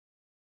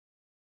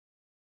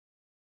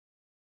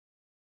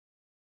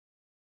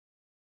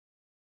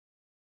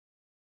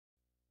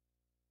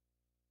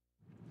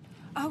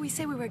Oh, we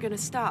said we were gonna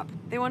stop.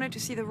 They wanted to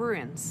see the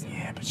ruins.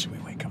 Yeah, but should we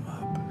wake him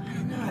up?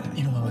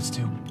 You know what, let's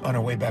do? On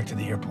our way back to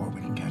the airport,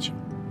 we can catch him.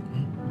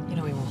 You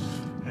know we won't.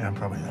 Yeah, I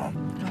probably won't.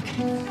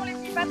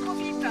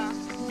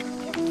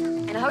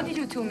 And how did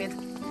you two meet?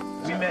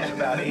 We met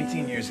about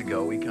 18 years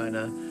ago. We kind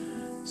of,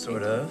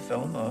 sort of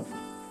fell in love.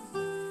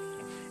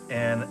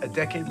 And a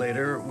decade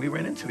later, we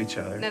ran into each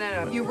other.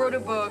 No. You wrote a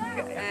book,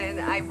 and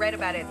I read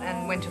about it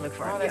and went to look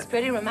for it. Oh, that's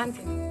pretty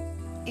romantic.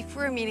 If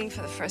we were meeting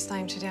for the first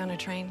time today on a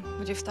train,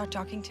 would you start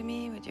talking to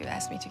me? Would you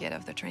ask me to get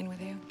off the train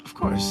with you? Of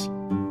course.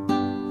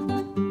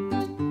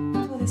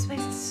 Well, this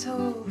place is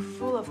so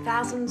full of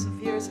thousands of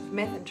years of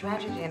myth and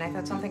tragedy, and I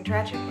thought something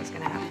tragic was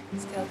gonna happen.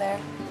 Still there.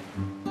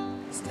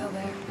 Still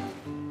there.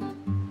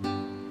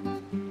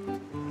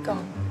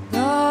 Gone. You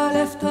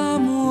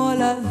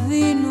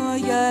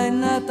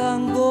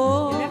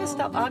never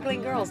stop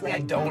ogling girls. I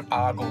don't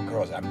ogle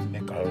girls. I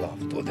make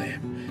love to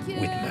them with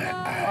my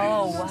eyes.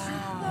 Oh,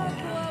 wow.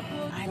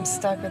 I'm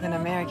stuck with an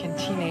American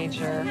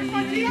teenager.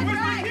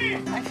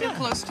 I feel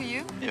close to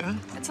you. Yeah.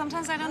 And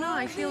sometimes, I don't know,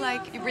 I feel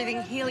like you're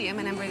breathing helium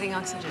and I'm breathing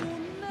oxygen.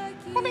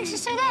 What makes you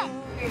say that?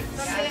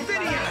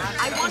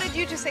 I wanted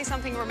you to say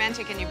something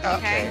romantic and you,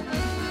 okay?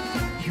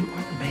 You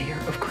are the mayor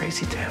of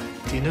Crazy Town.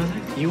 Do you know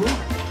that? You are.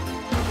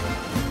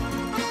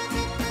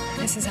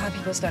 This is how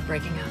people start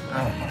breaking up.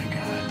 Oh, my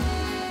God.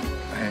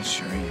 I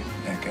assure you,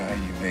 that guy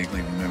you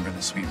vaguely remember,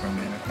 the sweet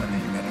romantic one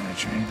that you met on a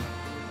train,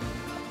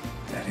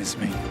 that is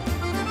me.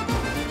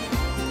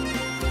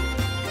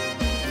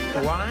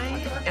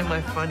 Why am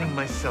I finding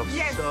myself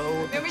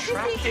so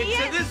attracted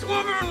to this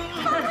woman?